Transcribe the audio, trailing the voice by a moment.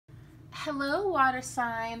Hello, water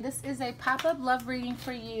sign. This is a pop-up love reading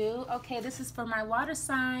for you. Okay, this is for my water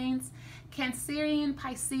signs, Cancerian,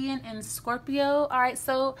 Piscean, and Scorpio. All right,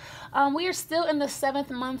 so we are still in the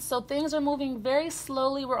 7th month, so things are moving very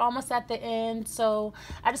slowly. We're almost at the end, so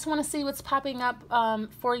I just want to see what's popping up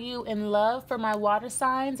for you in love for my water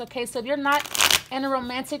signs. Okay, so if you're not in a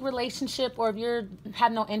romantic relationship or if you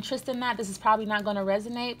have no interest in that, this is probably not going to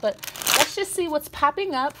resonate, but let's just see what's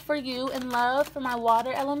popping up for you in love for my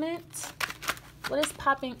water element. What is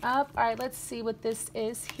popping up? All right, let's see what this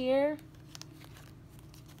is here.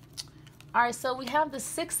 All right, so we have the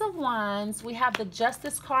 6 of Wands, we have the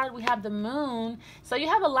Justice card, we have the Moon. So you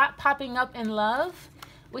have a lot popping up in love.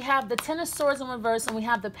 We have the 10 of Swords in reverse, and we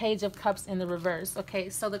have the Page of Cups in the reverse. Okay,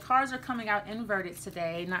 so the cards are coming out inverted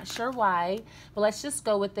today. Not sure why, but let's just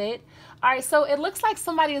go with it. All right, so it looks like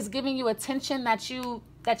somebody is giving you attention that you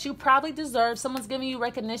probably deserve. Someone's giving you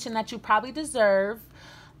recognition that you probably deserve.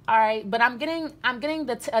 All right, but I'm getting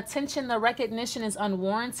the attention, the recognition is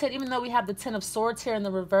unwarranted, even though we have the 10 of Swords here in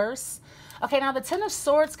the reverse. Okay, now the 10 of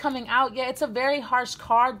Swords coming out, yeah, it's a very harsh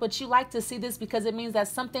card, but you like to see this because it means that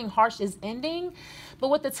something harsh is ending. But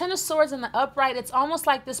with the 10 of Swords in the upright, it's almost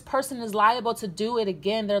like this person is liable to do it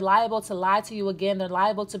again. They're liable to lie to you again. They're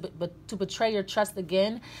liable to betray your trust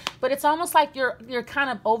again. But it's almost like you're kind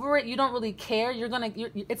of over it. You don't really care.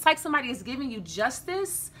 It's like somebody is giving you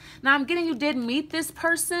justice. Now I'm getting you did meet this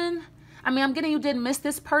person. I'm getting you did miss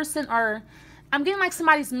this person, or I'm getting like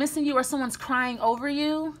somebody's missing you or someone's crying over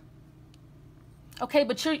you. Okay,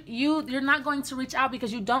 but you're not going to reach out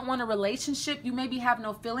because you don't want a relationship. You maybe have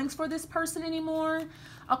no feelings for this person anymore.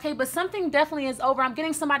 Okay, but something definitely is over. I'm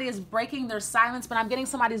getting somebody is breaking their silence, but I'm getting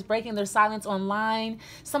somebody's breaking their silence online.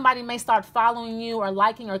 Somebody may start following you or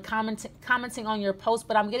liking or commenting on your post,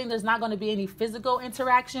 but I'm getting there's not going to be any physical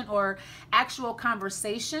interaction or actual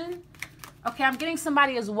conversation. Okay, I'm getting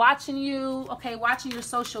somebody is watching you, okay, watching your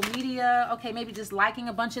social media, okay, maybe just liking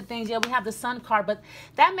a bunch of things. Yeah, we have the Sun card, but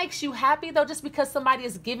that makes you happy, though, just because somebody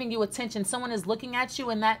is giving you attention. Someone is looking at you,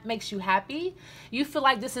 and that makes you happy. You feel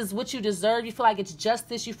like this is what you deserve. You feel like it's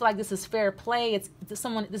justice. You feel like this is fair play.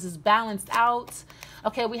 This is balanced out.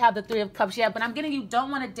 Okay, we have the 3 of Cups. Yeah, but I'm getting you don't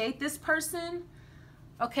want to date this person.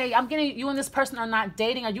 Okay, I'm getting you and this person are not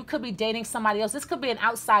dating, or you could be dating somebody else. This could be an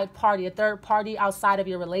outside party, a third party outside of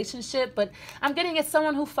your relationship. But I'm getting it's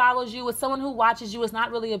someone who follows you, it's someone who watches you. It's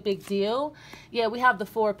not really a big deal. Yeah, we have the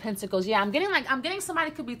 4 of Pentacles. Yeah, I'm getting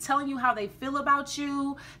somebody could be telling you how they feel about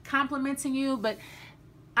you, complimenting you, but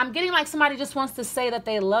I'm getting like somebody just wants to say that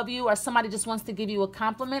they love you, or somebody just wants to give you a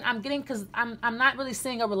compliment. I'm getting, because I'm not really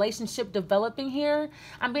seeing a relationship developing here.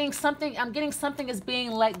 I'm getting something is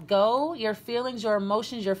being let go. Your feelings, your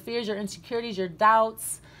emotions, your fears, your insecurities, your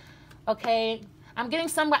doubts. Okay. I'm getting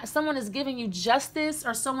someone is giving you justice,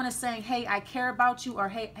 or someone is saying, hey, I care about you, or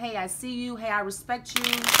hey, I see you, hey, I respect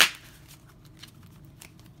you.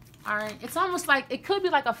 All right. It's almost like it could be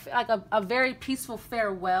like a very peaceful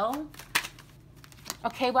farewell.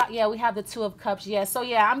 Okay, well, yeah, we have the 2 of Cups. Yeah, so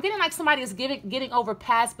yeah, I'm getting like somebody is getting over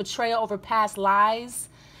past betrayal, over past lies.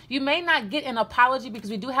 You may not get an apology because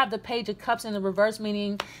we do have the Page of Cups in the reverse,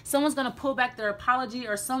 meaning someone's going to pull back their apology,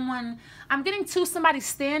 or I'm getting somebody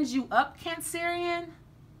stands you up, Cancerian.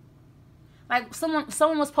 Like someone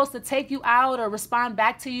was supposed to take you out or respond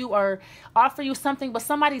back to you or offer you something, but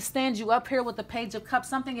somebody stands you up here with the Page of Cups.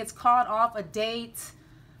 Something gets called off, a date.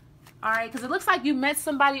 All right, because it looks like you met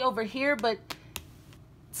somebody over here, but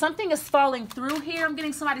something is falling through here. I'm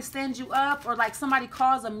getting somebody stand you up, or like somebody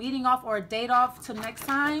calls a meeting off or a date off to next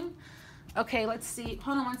time. Okay, let's see.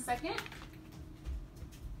 Hold on one second.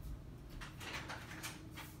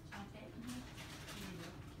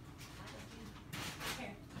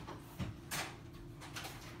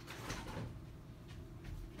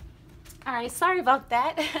 All right, sorry about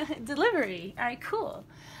that. Delivery. All right, cool.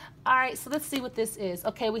 All right, so let's see what this is.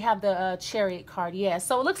 Okay, we have the Chariot card. Yeah,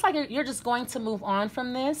 so it looks like you're just going to move on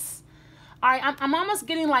from this. All right, I'm almost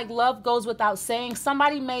getting like love goes without saying.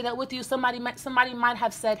 Somebody made up with you. Somebody might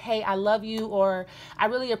have said, hey, I love you, or I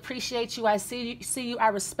really appreciate you. I see you. I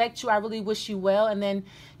respect you. I really wish you well. And then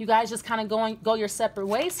you guys just kind of go your separate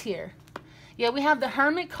ways here. Yeah, we have the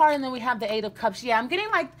Hermit card, and then we have the 8 of Cups. Yeah, I'm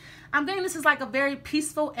getting this is like a very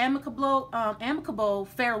peaceful, amicable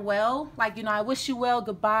farewell. Like, you know, I wish you well,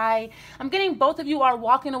 goodbye. I'm getting both of you are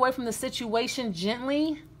walking away from the situation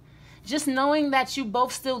gently, just knowing that you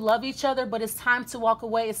both still love each other, but it's time to walk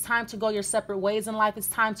away. It's time to go your separate ways in life. It's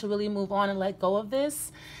time to really move on and let go of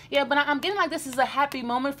this. Yeah, but I'm getting like this is a happy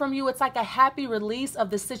moment from you. It's like a happy release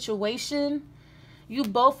of the situation. You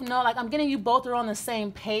both know, like I'm getting you both are on the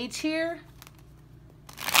same page here.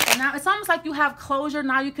 Now it's almost like you have closure.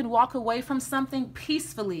 Now you can walk away from something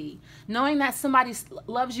peacefully, knowing that somebody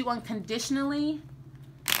loves you unconditionally.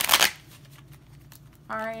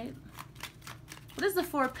 All right. What is the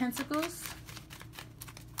Four of Pentacles?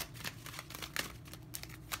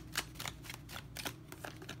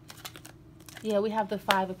 Yeah, we have the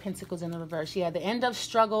Five of Pentacles in the reverse. Yeah, the end of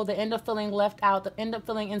struggle, the end of feeling left out, the end of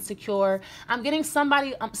feeling insecure. I'm getting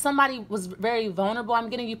somebody was very vulnerable.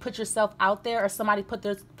 I'm getting you put yourself out there, or somebody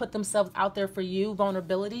put themselves out there for you,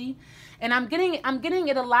 vulnerability. And I'm getting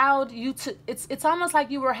it allowed you to, it's almost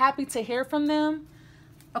like you were happy to hear from them.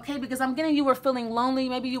 Okay, because I'm getting you were feeling lonely.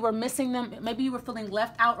 Maybe you were missing them. Maybe you were feeling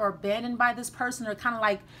left out or abandoned by this person, or kind of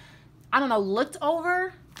like, I don't know, looked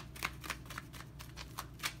over.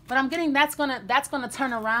 But I'm getting that's gonna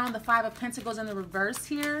turn around. The Five of Pentacles in the reverse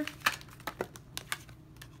here.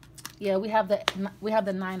 Yeah, we have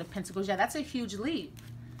the Nine of Pentacles. Yeah, that's a huge leap.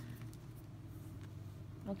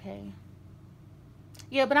 Okay.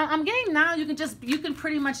 Yeah, but I'm getting now you can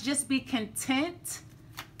pretty much just be content.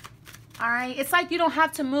 All right. It's like you don't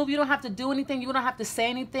have to move. You don't have to do anything. You don't have to say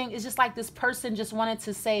anything. It's just like this person just wanted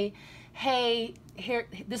to say, hey, here,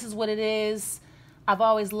 this is what it is. I've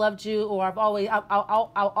always loved you, or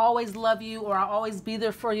I'll always love you, or I'll always be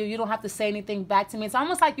there for you. You don't have to say anything back to me. It's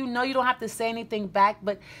almost like you don't have to say anything back,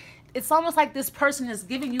 but it's almost like this person is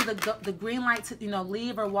giving you the green light to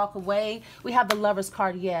leave or walk away. We have the Lover's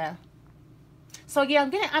card, yeah. So yeah,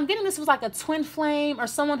 I'm getting this was like a twin flame, or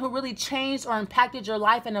someone who really changed or impacted your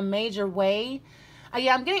life in a major way.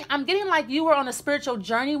 Yeah, I'm getting like you were on a spiritual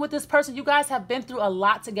journey with this person. You guys have been through a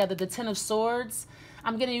lot together. The Ten of Swords.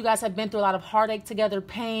 I'm getting you guys have been through a lot of heartache together,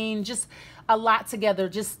 pain, just a lot together,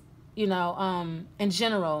 just, in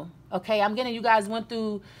general. Okay, I'm getting you guys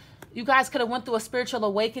could have went through a spiritual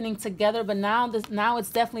awakening together, but now it's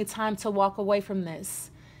definitely time to walk away from this.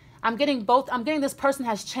 I'm getting this person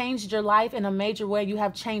has changed your life in a major way. You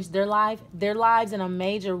have changed their lives in a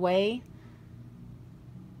major way.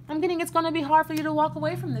 I'm getting it's going to be hard for you to walk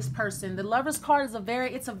away from this person. The Lover's card is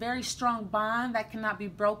it's a very strong bond that cannot be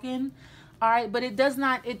broken. All right, but it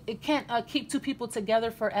can't keep two people together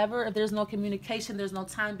forever if there's no communication, there's no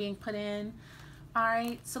time being put in. All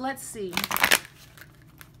right, so let's see.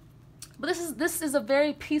 But this is a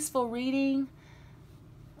very peaceful reading.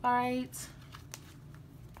 All right.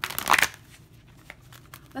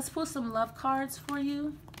 Let's pull some love cards for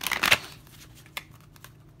you.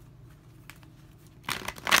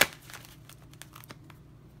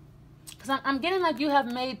 Because I'm getting like you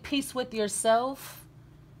have made peace with yourself.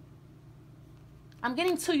 I'm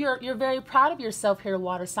getting to you're very proud of yourself here,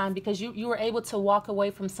 water sign, because you were able to walk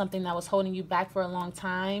away from something that was holding you back for a long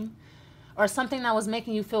time, or something that was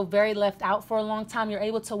making you feel very left out for a long time. You're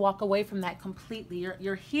able to walk away from that completely.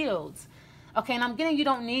 You're healed. Okay, and I'm getting you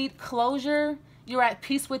don't need closure. You're at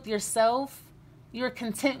peace with yourself. You're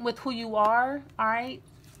content with who you are. All right.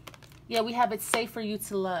 Yeah, we have it's safe for you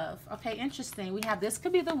to love. Okay, interesting. We have this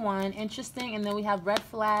could be the one. Interesting. And then we have red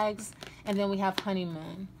flags. And then we have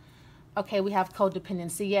honeymoon. Okay, we have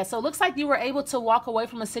codependency. Yeah, so it looks like you were able to walk away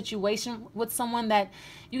from a situation with someone that,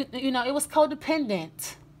 it was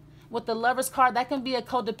codependent. With the Lover's card, that can be a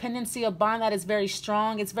codependency, a bond that is very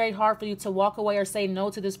strong. It's very hard for you to walk away or say no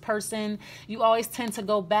to this person. You always tend to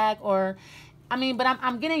go back but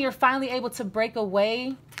I'm getting you're finally able to break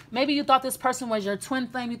away. Maybe you thought this person was your twin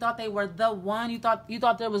flame. You thought they were the one. You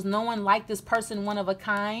thought there was no one like this person, one of a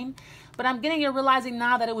kind. But I'm getting you're realizing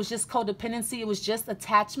now that it was just codependency. It was just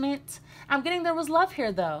attachment. I'm getting there was love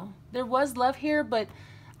here, though. There was love here, but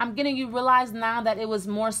I'm getting you realize now that it was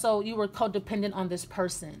more so you were codependent on this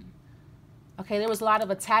person. Okay, there was a lot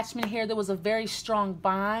of attachment here. There was a very strong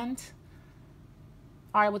bond.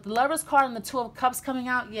 All right, with the Lover's card and the Two of Cups coming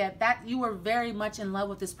out, yeah, that you were very much in love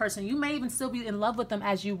with this person. You may even still be in love with them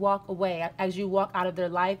as you walk away, as you walk out of their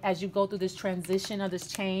life, as you go through this transition or this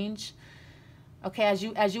change. Okay, as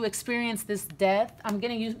you experience this death, I'm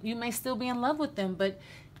getting you may still be in love with them, but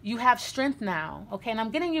you have strength now. Okay, and I'm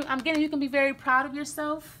getting you can be very proud of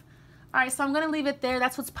yourself. All right, so I'm going to leave it there.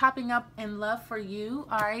 That's what's popping up in love for you.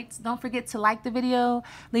 All right, don't forget to like the video,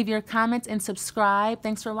 leave your comments, and subscribe.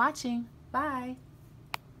 Thanks for watching. Bye.